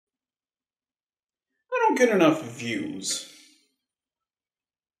don't get enough views.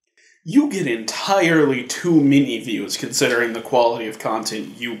 You get entirely too many views considering the quality of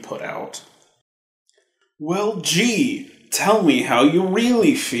content you put out. Well, gee, tell me how you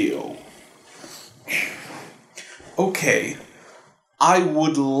really feel. Okay, I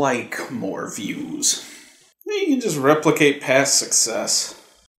would like more views. You can just replicate past success.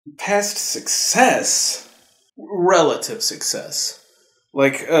 Past success? Relative success.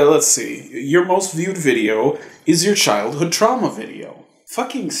 Like, let's see. Your most viewed video is your childhood trauma video.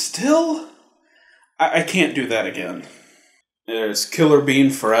 Fucking still? I can't do that again. There's Killer Bean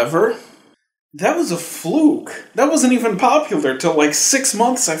Forever. That was a fluke. That wasn't even popular till like 6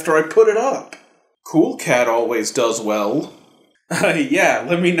 months after I put it up. Cool Cat always does well. Yeah,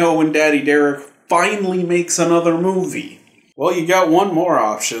 let me know when Daddy Derek finally makes another movie. Well, you got one more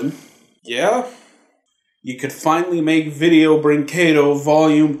option. Yeah? You could finally make Video Brinquedo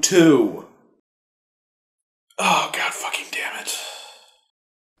Volume 2. Oh, god fucking damn it.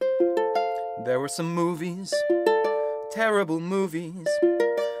 There were some movies, terrible movies,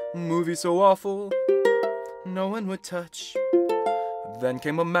 movies so awful, no one would touch. Then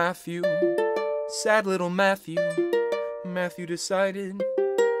came a Matthew, sad little Matthew. Matthew decided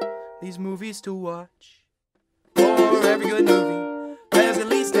these movies to watch. For every good movie, there's at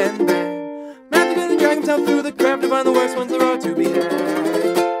least 10 bad. Matthew couldn't drag himself through the crap to find the worst ones there are to be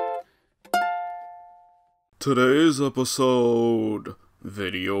had. Today's episode,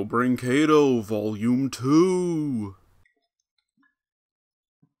 Video Brinquedo Volume 2.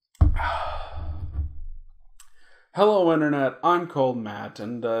 Hello Internet, I'm Cold Matt,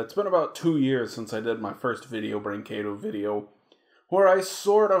 and it's been about 2 years since I did my first Video Brinquedo video, where I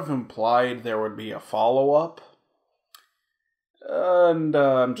sort of implied there would be a follow-up, and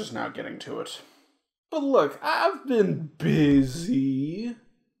I'm just now getting to it. But look, I've been busy.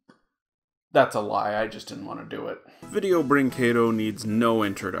 That's a lie, I just didn't want to do it. Video Brinquedo needs no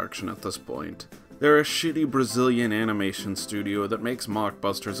introduction at this point. They're a shitty Brazilian animation studio that makes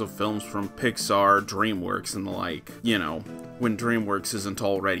mockbusters of films from Pixar, DreamWorks, and the like. You know, when DreamWorks isn't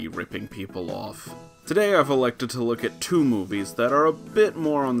already ripping people off. Today I've elected to look at 2 movies that are a bit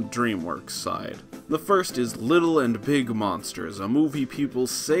more on the DreamWorks side. The first is Little and Big Monsters, a movie people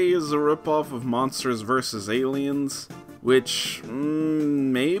say is a ripoff of Monsters vs. Aliens, which,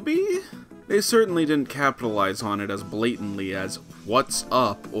 maybe? They certainly didn't capitalize on it as blatantly as What's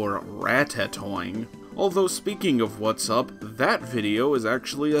Up or Ratatouille. Although speaking of What's Up, that video is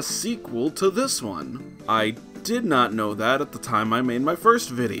actually a sequel to this one. I did not know that at the time I made my first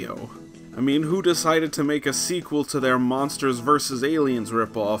video. I mean, who decided to make a sequel to their Monsters vs. Aliens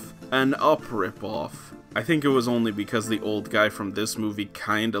ripoff an Up ripoff? I think it was only because the old guy from this movie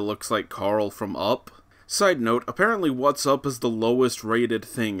kinda looks like Carl from Up. Side note, apparently What's Up is the lowest rated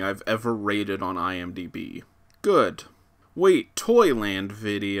thing I've ever rated on IMDb. Good. Wait, Toyland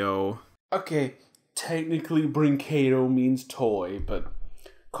video. Okay, technically Brinquedo means toy, but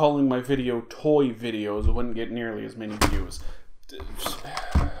calling my video toy videos wouldn't get nearly as many views.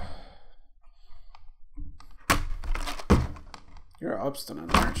 You're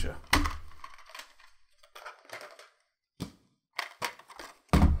obstinate, aren't you?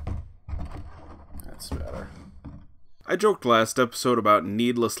 That's better. I joked last episode about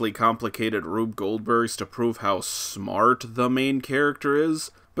needlessly complicated Rube Goldbergs to prove how smart the main character is,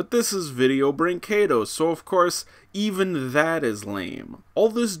 but this is Video Brinquedo, so of course, even that is lame. All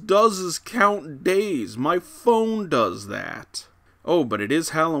this does is count days. My phone does that. Oh, but it is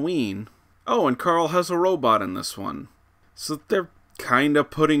Halloween. Oh, and Carl has a robot in this one. So they're kinda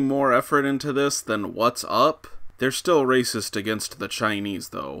putting more effort into this than What's Up. They're still racist against the Chinese,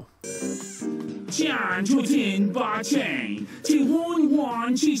 though.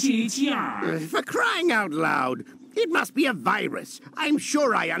 For crying out loud, it must be a virus. I'm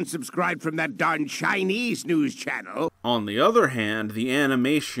sure I unsubscribed from that darn Chinese news channel. On the other hand, the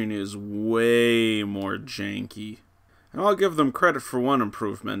animation is way more janky. And I'll give them credit for one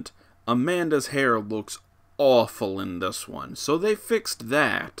improvement. Amanda's hair looks awful in this one, so they fixed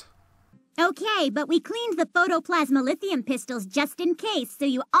that. Okay, but we cleaned the photoplasma lithium pistols just in case, so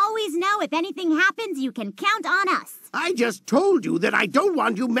you always know if anything happens, you can count on us. I just told you that I don't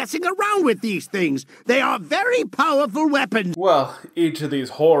want you messing around with these things. They are very powerful weapons. Well, each of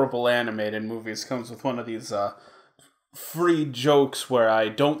these horrible animated movies comes with one of these, free jokes where I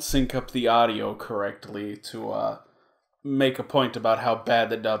don't sync up the audio correctly to, make a point about how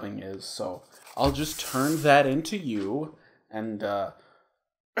bad the dubbing is, so I'll just turn that into you, and,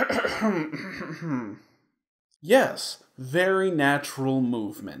 yes, very natural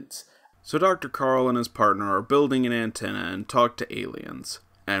movement. So Dr. Carl and his partner are building an antenna and talk to aliens.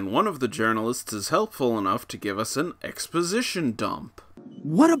 And one of the journalists is helpful enough to give us an exposition dump.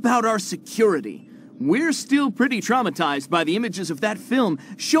 What about our security? We're still pretty traumatized by the images of that film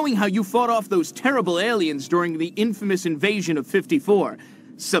showing how you fought off those terrible aliens during the infamous invasion of 54.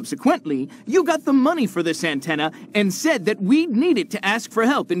 Subsequently, you got the money for this antenna and said that we'd need it to ask for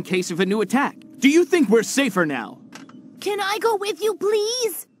help in case of a new attack. Do you think we're safer now? Can I go with you,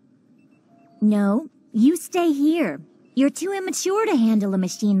 please? No, you stay here. You're too immature to handle a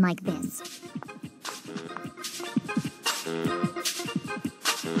machine like this.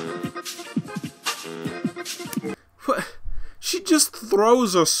 What? She just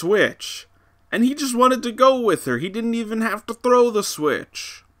throws a switch. And he just wanted to go with her. He didn't even have to throw the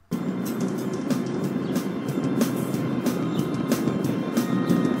switch.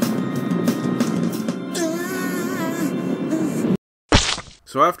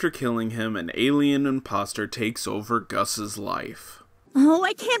 So after killing him, an alien imposter takes over Gus's life. Oh,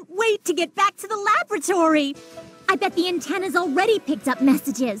 I can't wait to get back to the laboratory. I bet the antenna's already picked up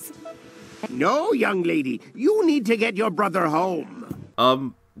messages. No, young lady. You need to get your brother home.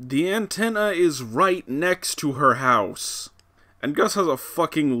 The antenna is right next to her house. And Gus has a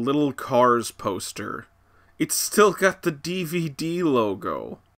fucking Little Cars poster. It's still got the DVD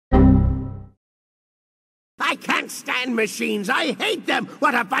logo. I can't stand machines. I hate them.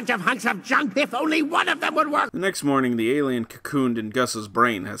 What a bunch of hunks of junk. If only one of them would work. The next morning, the alien cocooned in Gus's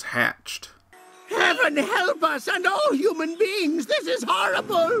brain has hatched. Heaven help us and all human beings. This is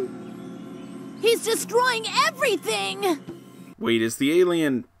horrible. He's destroying everything! Wait, is the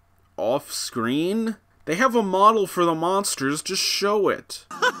alien off-screen? They have a model for the monsters, just show it.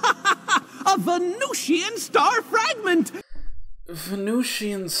 A Venusian star fragment!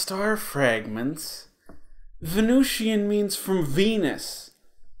 Venusian star fragments? Venusian means from Venus.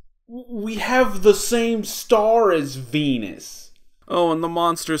 We have the same star as Venus. Oh, and the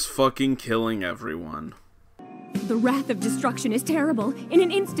monster's fucking killing everyone. The wrath of destruction is terrible. In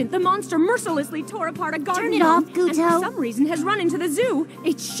an instant, the monster mercilessly tore apart a garden. Turn it off, Guto. And for some reason has run into the zoo.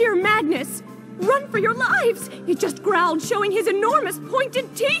 It's sheer madness. Run for your lives! It just growled, showing his enormous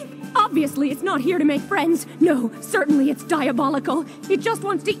pointed teeth. Obviously, it's not here to make friends. No, certainly it's diabolical. It just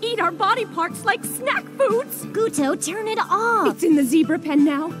wants to eat our body parts like snack foods. Guto, turn it off. It's in the zebra pen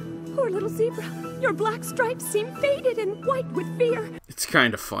now. Poor little zebra. Your black stripes seem faded and white with fear. It's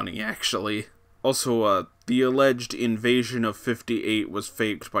kind of funny, actually. Also, the alleged invasion of 58 was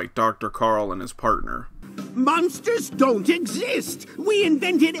faked by Dr. Carl and his partner. Monsters don't exist. We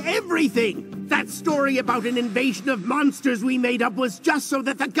invented everything. That story about an invasion of monsters we made up was just so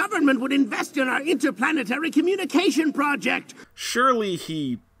that the government would invest in our interplanetary communication project. Surely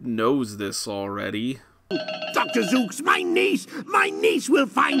he knows this already. Dr. Zooks, my niece will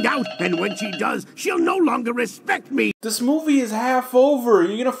find out, and when she does, she'll no longer respect me. This movie is half over. Are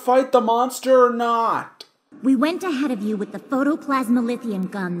you gonna fight the monster or not? We went ahead of you with the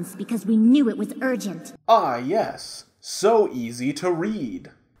photoplasmolithium guns because we knew it was urgent. Ah, yes. So easy to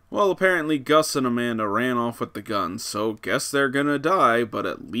read. Well, apparently Gus and Amanda ran off with the guns, so guess they're gonna die, but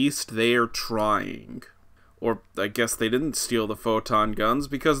at least they're trying. Or, I guess they didn't steal the photon guns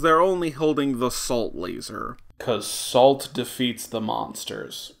because they're only holding the salt laser. 'Cause salt defeats the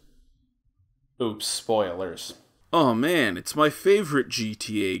monsters. Oops, spoilers. Oh man, it's my favorite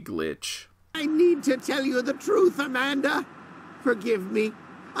GTA glitch. I need to tell you the truth, Amanda. Forgive me.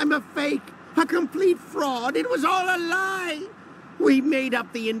 I'm a fake, a complete fraud. It was all a lie. We made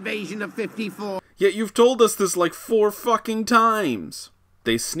up the invasion of 54. Yet you've told us this like 4 fucking times.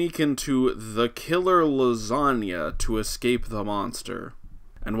 They sneak into the killer lasagna to escape the monster.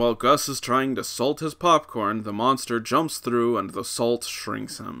 And while Gus is trying to salt his popcorn, the monster jumps through and the salt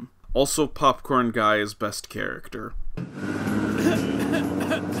shrinks him. Also, Popcorn Guy is best character.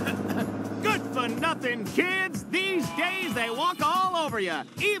 Good for nothing, kids! These days they walk all over you.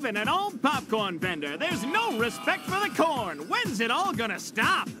 Even an old popcorn vendor. There's no respect for the corn. When's it all gonna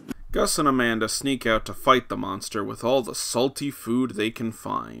stop? Gus and Amanda sneak out to fight the monster with all the salty food they can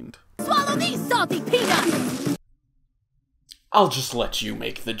find. Swallow these salty peanuts! I'll just let you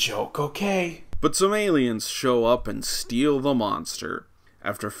make the joke, okay? But some aliens show up and steal the monster.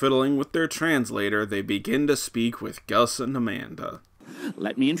 After fiddling with their translator, they begin to speak with Gus and Amanda.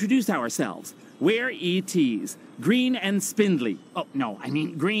 Let me introduce ourselves. We're ETs. Green and spindly. Oh, no, I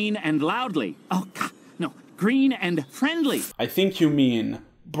mean green and loudly. Oh, God, no, green and friendly. I think you mean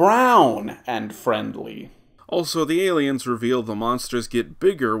brown and friendly. Also, the aliens reveal the monsters get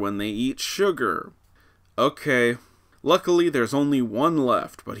bigger when they eat sugar. Okay. Luckily, there's only one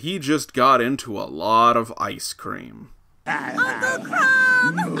left, but he just got into a lot of ice cream. Uncle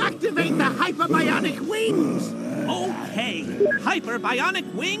Crumb! Activate the hyperbionic wings! Oh, hey! Hyper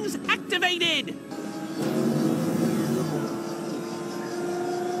bionic wings activated!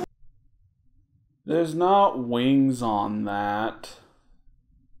 There's not wings on that.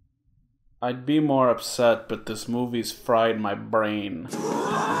 I'd be more upset, but this movie's fried my brain.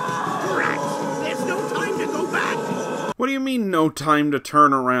 Rats! There's no time to go back! What do you mean, no time to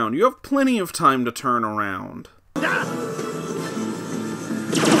turn around? You have plenty of time to turn around.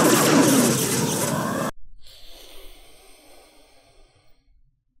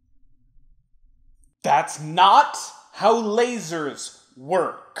 That's not how lasers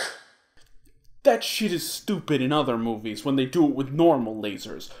work. That shit is stupid in other movies when they do it with normal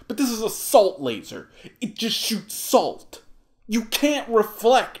lasers. But this is a salt laser. It just shoots salt. You can't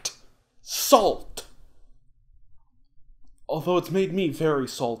reflect salt. Although it's made me very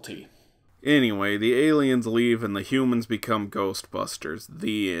salty. Anyway, the aliens leave and the humans become Ghostbusters.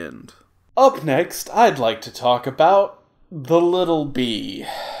 The end. Up next, I'd like to talk about The Little Bee.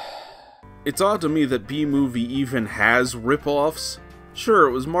 It's odd to me that B-Movie even has rip-offs. Sure,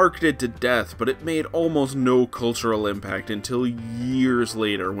 it was marketed to death, but it made almost no cultural impact until years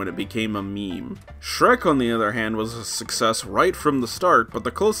later when it became a meme. Shrek, on the other hand, was a success right from the start, but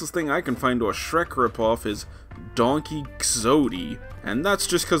the closest thing I can find to a Shrek ripoff is Donkey Xodi, and that's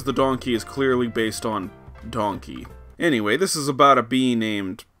just because the donkey is clearly based on Donkey. Anyway, this is about a bee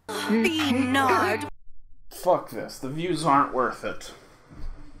named... Beanard. Fuck this, the views aren't worth it.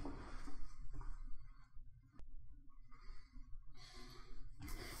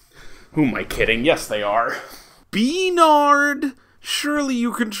 Who am I kidding? Yes, they are. Beanard! Surely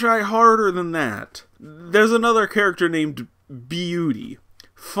you can try harder than that. There's another character named Beauty.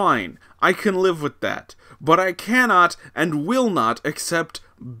 Fine, I can live with that. But I cannot and will not accept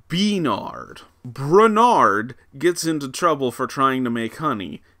Beanard. Bernard gets into trouble for trying to make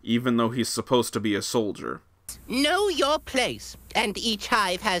honey, even though he's supposed to be a soldier. Know your place. And each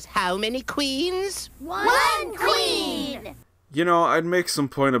hive has how many queens? One queen! You know, I'd make some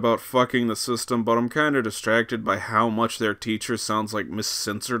point about fucking the system, but I'm kinda distracted by how much their teacher sounds like Miss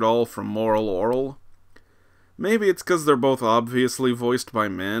Censordoll from Moral Oral. Maybe it's because they're both obviously voiced by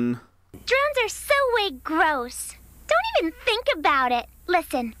men. Drones are so way gross. Don't even think about it.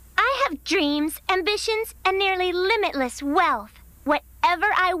 Listen, I have dreams, ambitions, and nearly limitless wealth. Whatever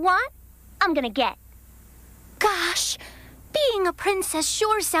I want, I'm gonna get. Gosh, being a princess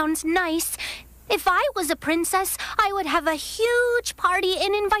sure sounds nice. If I was a princess, I would have a huge party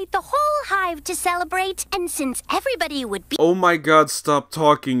and invite the whole hive to celebrate. And since everybody would be— Oh my god, stop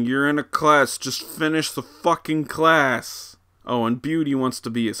talking. You're in a class. Just finish the fucking class. Oh, and Beauty wants to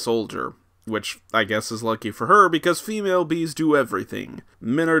be a soldier. Which, I guess is lucky for her, because female bees do everything.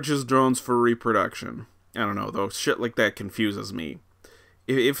 Men are just drones for reproduction. I don't know, though. Shit like that confuses me.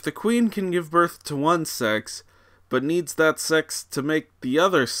 If the queen can give birth to one sex, but needs that sex to make the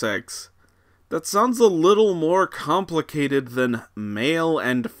other sex, that sounds a little more complicated than male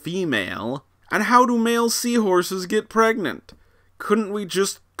and female. And how do male seahorses get pregnant? Couldn't we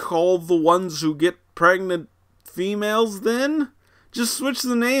just call the ones who get pregnant females then? Just switch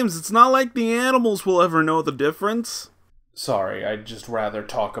the names. It's not like the animals will ever know the difference. Sorry, I'd just rather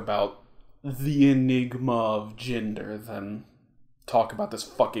talk about the enigma of gender than talk about this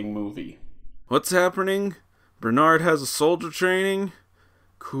fucking movie. What's happening? Bernard has a soldier training?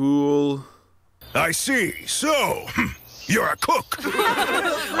 Cool. I see. So, you're a cook.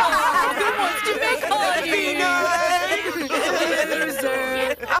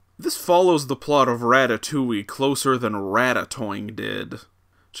 This follows the plot of Ratatouille closer than Ratatouille did.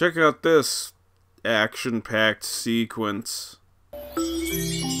 Check out this action-packed sequence.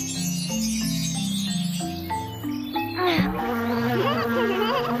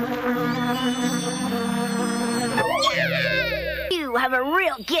 You have a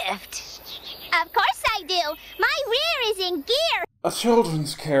real gift. Of course I do. My rear is in gear. A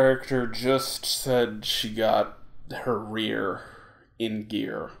children's character just said she got her rear in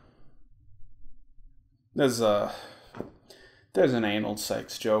gear. There's an anal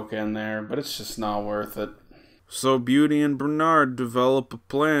sex joke in there, but it's just not worth it. So Beauty and Bernard develop a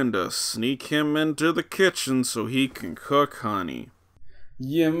plan to sneak him into the kitchen so he can cook honey.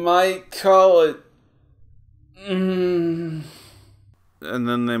 You might call it... And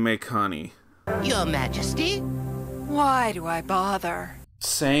then they make honey. Your Majesty? Why do I bother?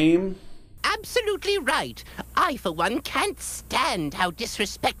 Same. Absolutely right. I, for one, can't stand how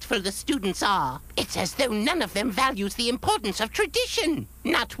disrespectful the students are. It's as though none of them values the importance of tradition.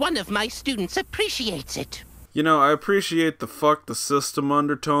 Not one of my students appreciates it. You know, I appreciate the fuck the system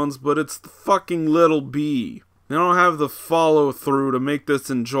undertones, but it's the fucking Little Bee. They don't have the follow-through to make this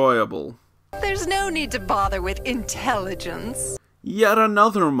enjoyable. There's no need to bother with intelligence. Yet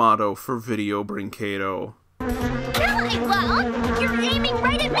another motto for Video Brinquedo. Well, you're aiming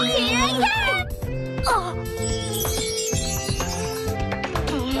right at me. Yeah. Oh.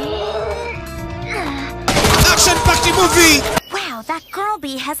 Action-packed movie! Wow, that girl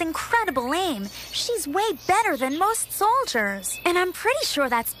bee has incredible aim. She's way better than most soldiers. And I'm pretty sure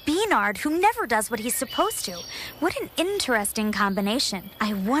that's Beanard, who never does what he's supposed to. What an interesting combination.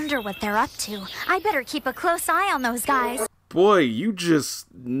 I wonder what they're up to. I better keep a close eye on those guys. Boy, you just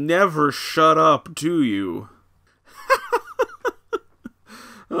never shut up, do you?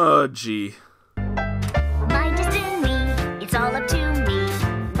 Oh, gee. My destiny, it's all up to me.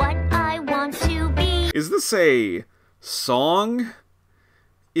 What I want to be. Is this a song?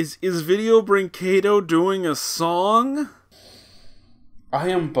 Is Video Brinquedo doing a song? I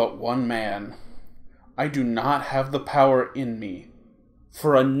am but one man. I do not have the power in me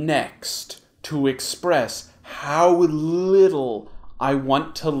for a next to express how little I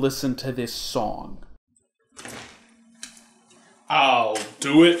want to listen to this song. I'll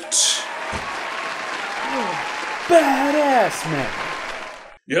do it. Badass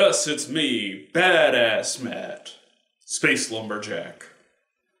Matt. Yes, it's me, Badass Matt, Space Lumberjack.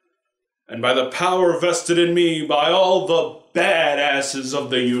 And by the power vested in me by all the badasses of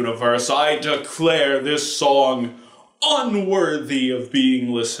the universe, I declare this song unworthy of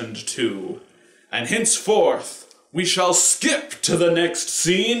being listened to. And henceforth, we shall skip to the next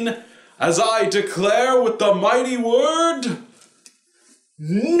scene, as I declare with the mighty word,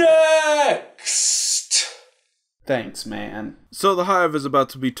 next! Thanks, man. So the hive is about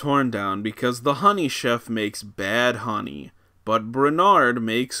to be torn down because the honey chef makes bad honey, but Bernard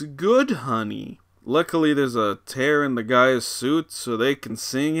makes good honey. Luckily, there's a tear in the guy's suit so they can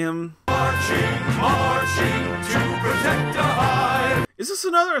sing him. Marching, marching to protect the hive. Is this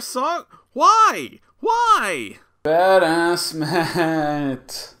another song? Why? Why? Badass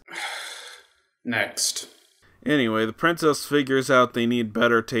Matt. Next. Anyway, the princess figures out they need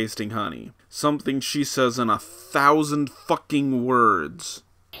better tasting honey. Something she says in 1,000 fucking words.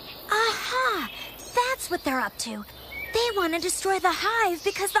 Aha! That's what they're up to. They want to destroy the hive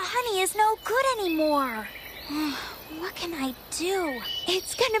because the honey is no good anymore. What can I do?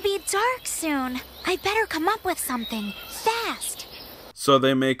 It's gonna be dark soon. I better come up with something. Fast. So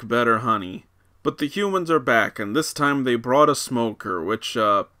they make better honey. But the humans are back, and this time they brought a smoker, which,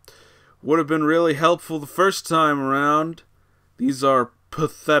 would have been really helpful the first time around. These are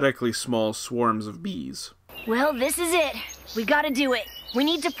pathetically small swarms of bees. Well, this is it. We gotta do it. We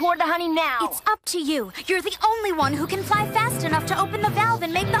need to pour the honey now. It's up to you. You're the only one who can fly fast enough to open the valve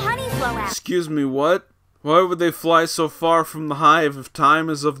and make the honey flow out. Excuse me, what? Why would they fly so far from the hive if time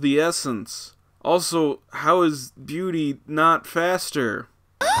is of the essence? Also, how is Beauty not faster?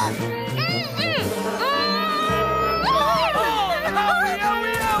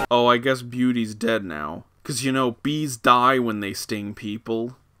 Oh, I guess Beauty's dead now. 'Cause, you know, bees die when they sting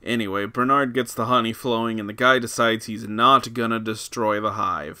people. Anyway, Bernard gets the honey flowing and the guy decides he's not gonna destroy the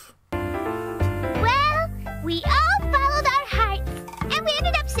hive. Well, we all followed our hearts, and we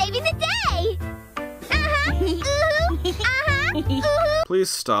ended up saving the day. Please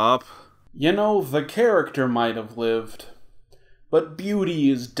stop. You know, the character might have lived, but Beauty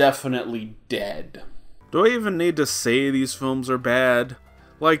is definitely dead. Do I even need to say these films are bad?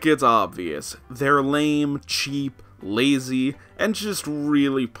 Like, it's obvious. They're lame, cheap, lazy, and just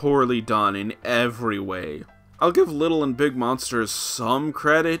really poorly done in every way. I'll give Little and Big Monsters some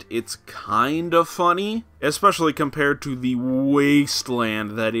credit. It's kinda funny, especially compared to the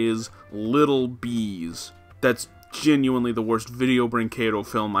wasteland that is Little Bees. That's genuinely the worst Video Brinquedo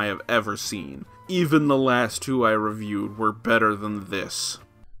film I have ever seen. Even the last two I reviewed were better than this.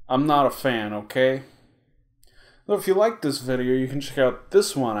 I'm not a fan, okay? Though if you like this video, you can check out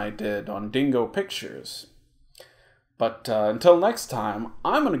this one I did on Dingo Pictures. But until next time,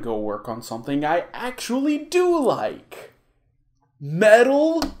 I'm gonna go work on something I actually do like.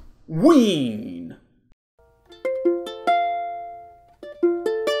 Metal Ween!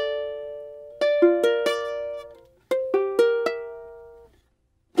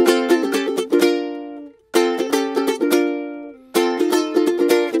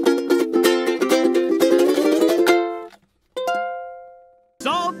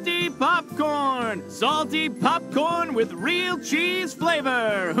 Salty popcorn with real cheese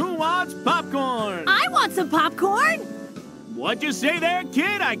flavor. Who wants popcorn? I want some popcorn. What'd you say there,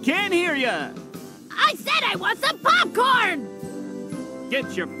 kid? I can't hear ya. I said I want some popcorn.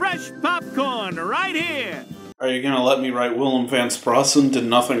 Get your fresh popcorn right here. Are you gonna let me write Willem van Sprossen did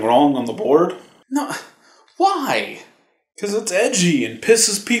nothing wrong on the board? No. Why? Because it's edgy and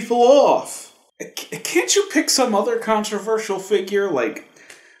pisses people off. Can't you pick some other controversial figure, like,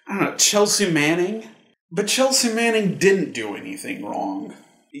 I don't know, Chelsea Manning? But Chelsea Manning didn't do anything wrong.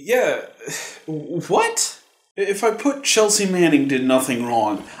 Yeah, what? If I put Chelsea Manning did nothing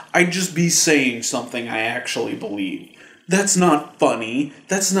wrong, I'd just be saying something I actually believe. That's not funny.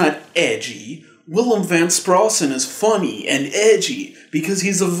 That's not edgy. Willem van Sprossen is funny and edgy because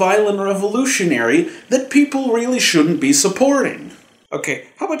he's a violent revolutionary that people really shouldn't be supporting. Okay,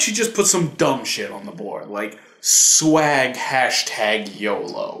 how about you just put some dumb shit on the board, like swag hashtag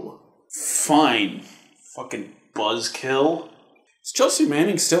YOLO. Fine. Fucking buzzkill. Is Chelsea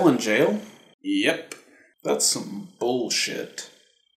Manning still in jail? Yep. That's some bullshit.